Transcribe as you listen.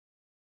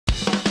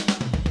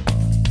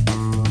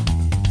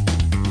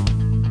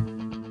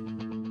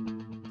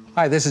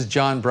Hi, this is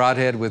John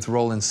Broadhead with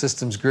Roland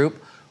Systems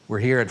Group. We're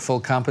here at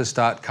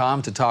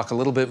fullcompass.com to talk a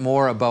little bit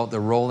more about the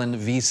Roland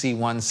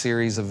VC-1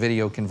 series of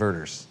video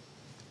converters.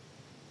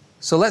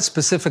 So let's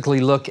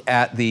specifically look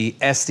at the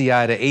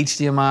SDI to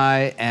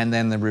HDMI and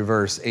then the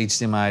reverse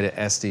HDMI to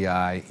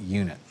SDI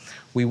unit.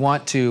 We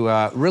want to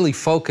really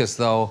focus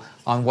though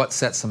on what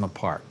sets them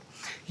apart.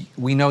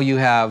 We know you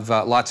have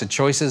lots of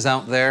choices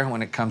out there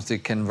when it comes to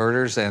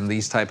converters and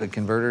these type of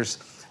converters.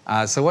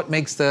 So what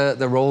makes the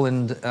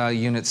Roland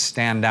units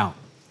stand out?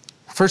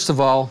 First of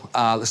all,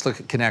 let's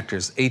look at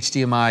connectors.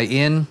 HDMI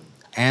in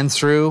and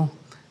through,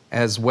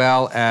 as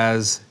well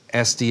as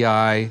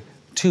SDI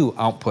to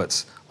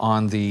outputs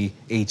on the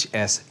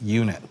HS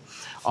unit.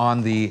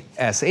 On the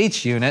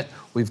SH unit,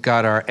 we've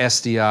got our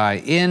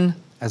SDI in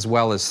as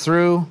well as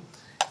through,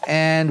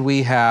 and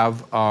we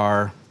have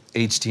our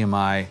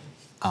HDMI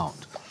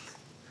out.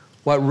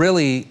 What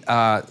really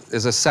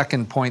is a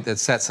second point that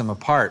sets them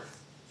apart,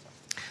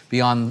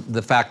 beyond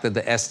the fact that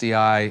the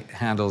SDI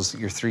handles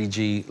your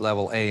 3G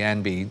level A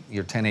and B,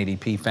 your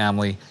 1080p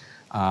family,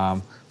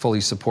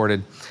 fully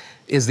supported,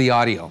 is the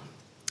audio.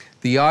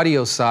 The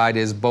audio side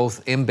is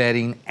both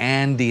embedding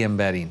and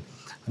de-embedding.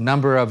 A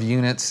number of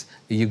units,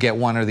 you get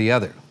one or the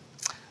other.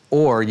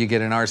 Or you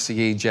get an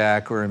RCA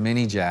jack or a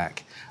mini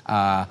jack.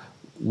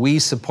 We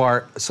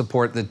support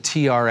the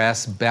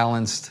TRS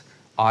balanced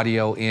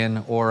audio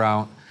in or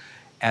out,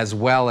 as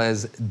well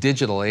as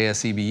digital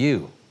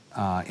ASEBU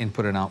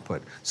input and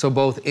output. So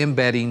both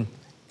embedding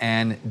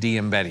and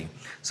de-embedding.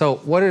 So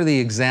what are the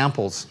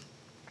examples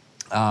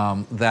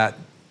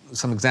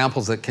some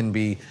examples that can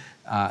be,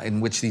 in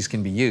which these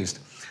can be used?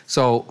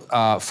 So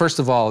first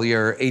of all,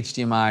 your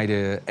HDMI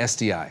to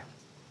SDI.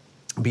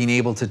 Being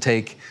able to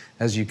take,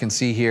 as you can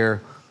see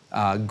here,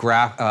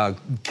 camera,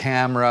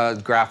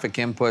 graphic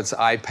inputs,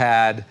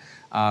 iPad,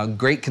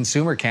 great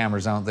consumer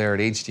cameras out there at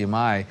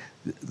HDMI.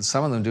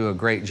 Some of them do a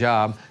great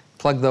job.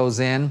 Plug those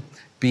in,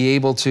 be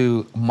able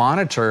to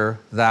monitor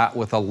that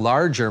with a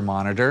larger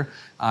monitor,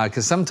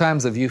 because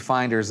sometimes the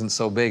viewfinder isn't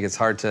so big, it's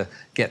hard to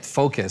get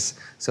focus.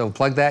 So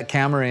plug that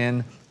camera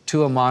in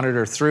to a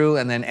monitor through,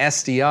 and then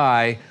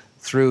SDI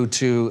through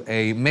to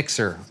a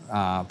mixer,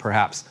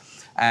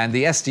 perhaps. And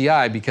the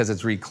SDI, because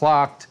it's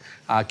reclocked,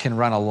 can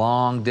run a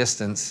long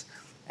distance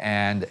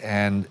and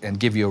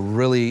give you a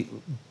really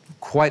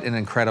quite an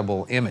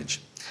incredible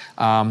image.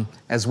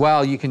 As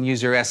well, you can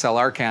use your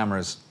SLR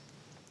cameras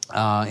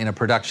in a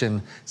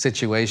production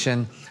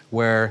situation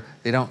where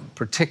they don't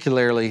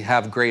particularly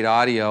have great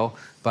audio,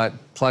 but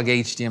plug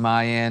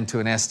HDMI in to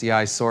an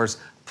SDI source,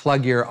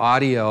 plug your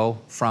audio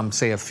from,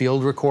 say, a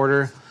field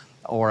recorder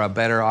or a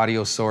better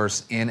audio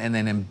source in, and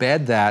then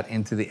embed that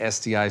into the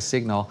SDI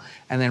signal,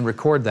 and then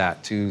record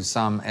that to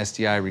some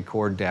SDI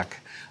record deck.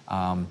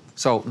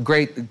 So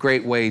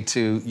great way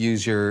to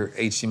use your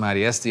HDMI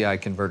to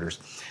SDI converters.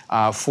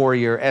 For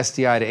your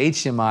SDI to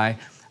HDMI,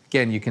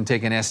 again, you can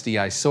take an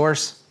SDI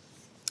source,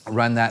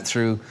 run that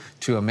through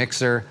to a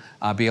mixer,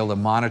 be able to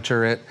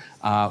monitor it,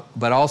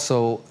 but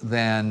also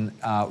then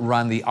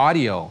run the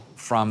audio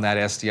from that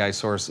SDI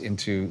source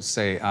into,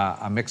 say,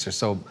 a mixer.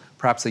 So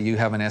perhaps that you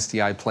have an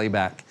SDI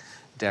playback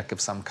deck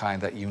of some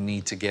kind that you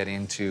need to get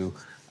into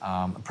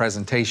a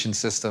presentation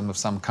system of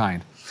some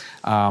kind.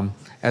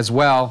 As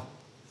well,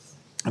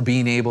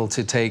 being able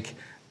to take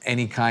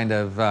any kind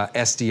of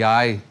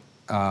SDI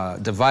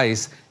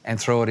device and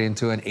throw it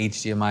into an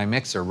HDMI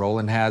mixer.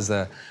 Roland has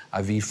a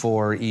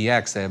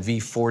V4EX, a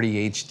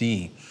V40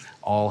 HD,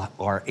 all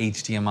are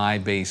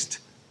HDMI-based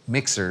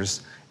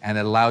mixers, and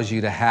it allows you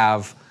to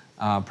have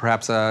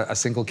perhaps a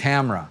single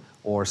camera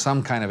or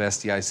some kind of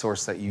SDI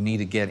source that you need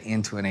to get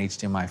into an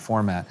HDMI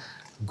format.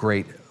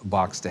 Great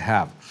box to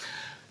have.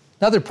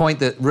 Another point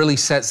that really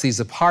sets these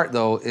apart,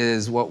 though,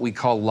 is what we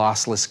call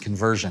lossless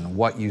conversion.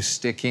 What you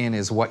stick in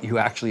is what you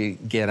actually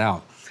get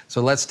out.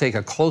 So let's take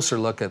a closer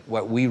look at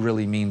what we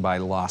really mean by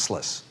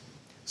lossless.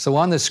 So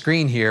on the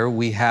screen here,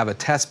 we have a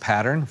test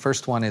pattern.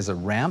 First one is a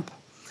ramp.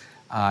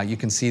 You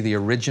can see the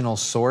original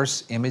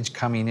source image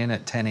coming in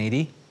at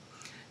 1080.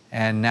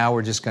 And now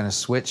we're just going to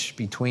switch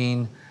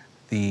between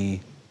the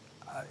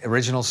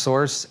original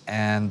source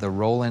and the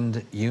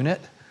Roland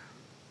unit,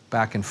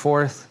 back and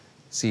forth.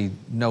 See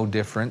no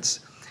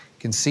difference.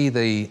 You can see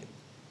the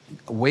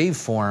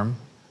waveform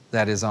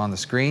that is on the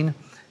screen.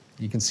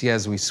 You can see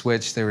as we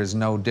switch, there is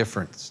no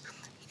difference.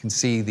 You can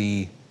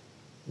see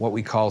what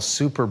we call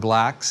super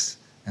blacks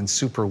and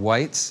super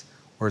whites,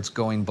 where it's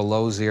going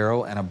below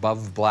zero and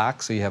above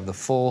black, so you have the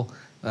full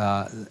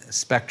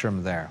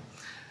spectrum there.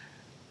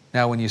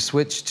 Now when you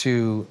switch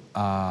to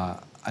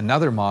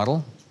another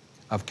model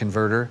of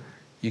converter,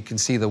 you can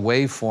see the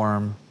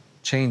waveform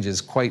changes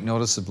quite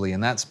noticeably,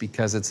 and that's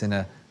because it's in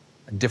a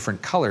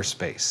different color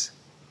space.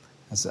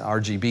 That's the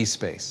RGB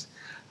space.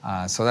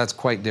 So that's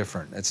quite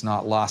different. It's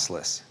not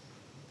lossless.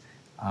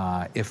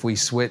 If we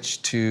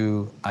switch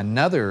to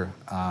another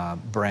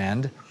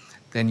brand,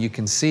 then you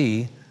can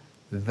see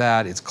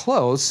that it's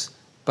close,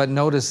 but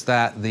notice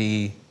that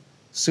the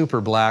super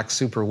blacks,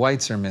 super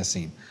whites are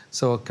missing.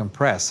 So it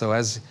compressed. So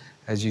as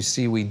you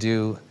see, we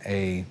do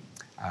a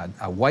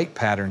a white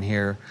pattern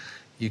here,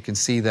 you can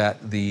see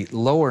that the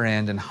lower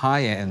end and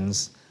high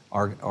ends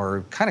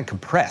are kind of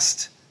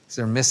compressed.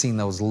 So they're missing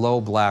those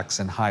low blacks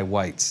and high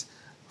whites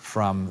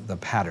from the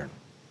pattern.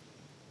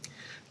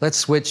 Let's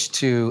switch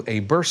to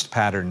a burst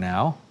pattern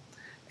now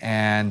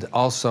and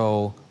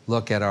also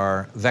look at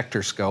our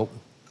vector scope.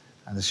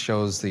 And this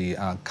shows the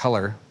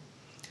color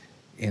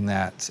in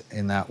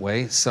that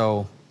way.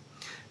 So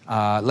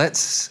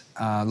let's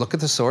look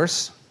at the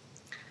source.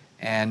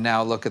 And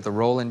now look at the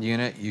Roland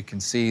unit. You can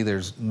see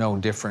there's no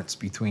difference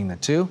between the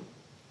two.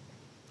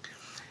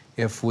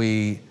 If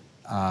we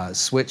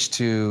switch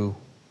to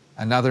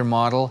another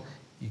model,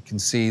 you can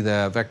see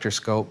the vector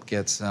scope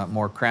gets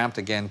more cramped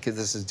again, because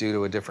this is due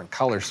to a different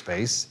color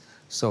space.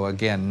 So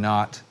again,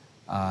 not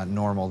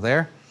normal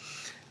there.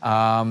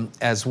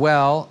 As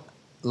well,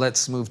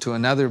 let's move to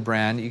another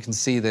brand. You can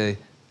see the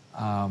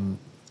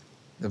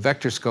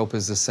vector scope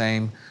is the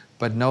same,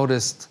 but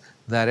notice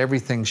that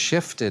everything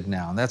shifted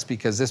now. And that's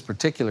because this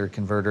particular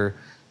converter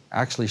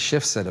actually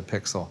shifts at a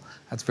pixel.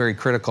 That's very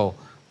critical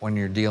when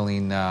you're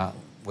dealing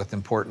with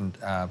important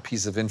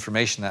piece of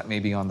information that may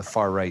be on the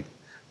far right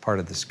part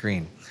of the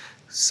screen.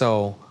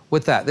 So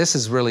with that, this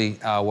is really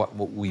what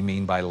we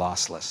mean by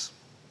lossless.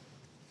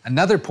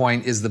 Another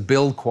point is the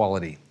build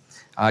quality.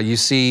 You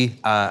see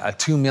a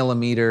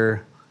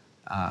 2mm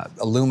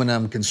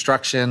aluminum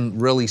construction,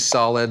 really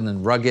solid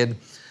and rugged,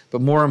 but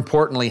more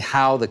importantly,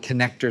 how the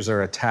connectors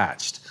are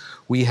attached.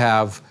 We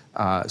have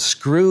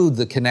screwed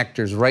the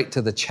connectors right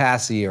to the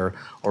chassis or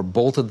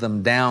bolted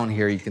them down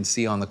here. You can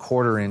see on the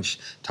 1/4"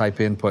 type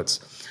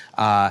inputs.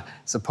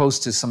 As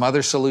opposed to some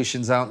other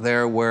solutions out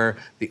there where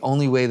the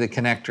only way the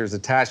connector is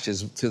attached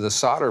is to the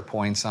solder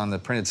points on the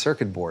printed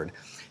circuit board.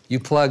 You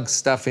plug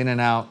stuff in and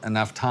out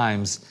enough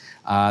times,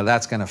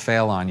 that's going to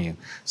fail on you.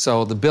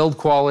 So the build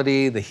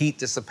quality, the heat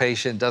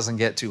dissipation, doesn't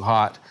get too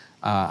hot,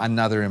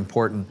 another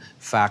important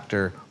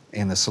factor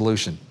in the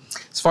solution.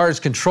 As far as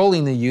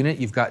controlling the unit,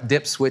 you've got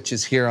dip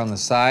switches here on the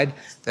side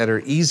that are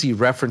easy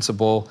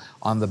referenceable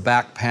on the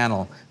back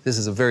panel. This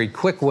is a very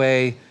quick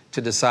way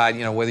to decide,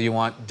 whether you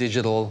want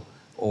digital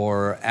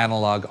or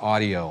analog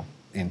audio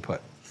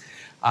input.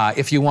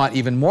 If you want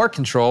even more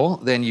control,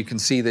 then you can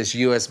see this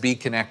USB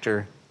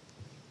connector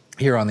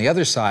here on the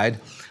other side,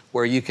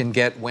 where you can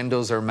get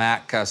Windows or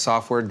Mac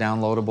software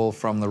downloadable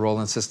from the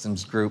Roland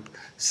Systems Group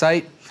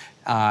site.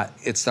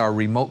 It's our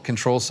remote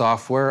control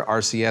software,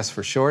 RCS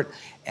for short,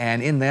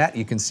 and in that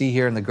you can see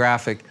here in the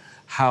graphic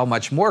how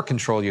much more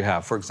control you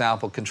have. For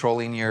example,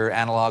 controlling your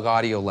analog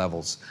audio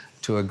levels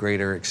to a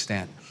greater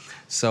extent.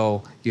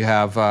 So you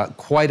have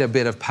quite a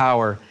bit of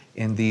power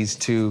in these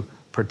two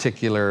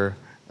particular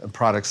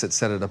products that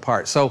set it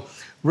apart. So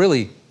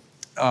really,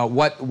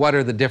 what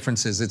are the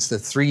differences? It's the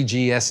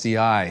 3G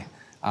SDI,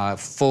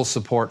 full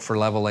support for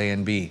level A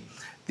and B.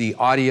 The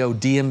audio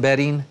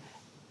de-embedding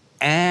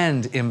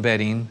and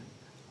embedding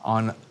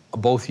on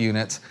both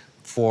units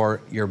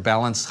for your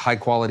balanced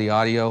high-quality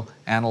audio,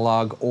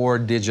 analog or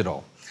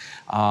digital.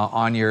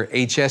 On your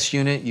HS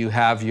unit, you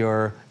have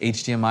your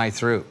HDMI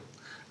through.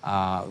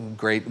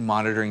 Great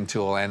monitoring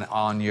tool. And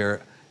on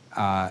your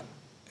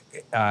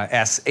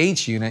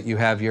SH unit, you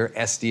have your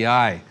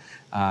SDI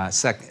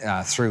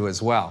through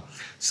as well.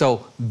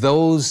 So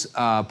those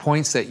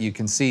points that you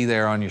can see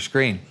there on your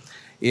screen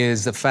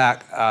is the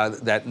fact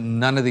that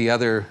none of the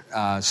other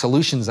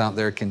solutions out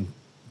there can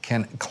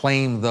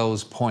claim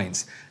those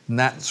points. And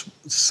that's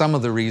some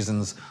of the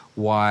reasons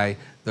why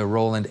the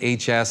Roland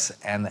HS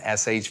and the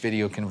SH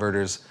video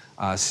converters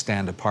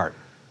stand apart.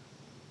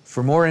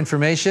 For more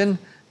information,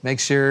 make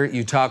sure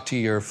you talk to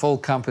your full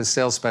compass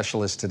sales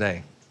specialist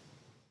today.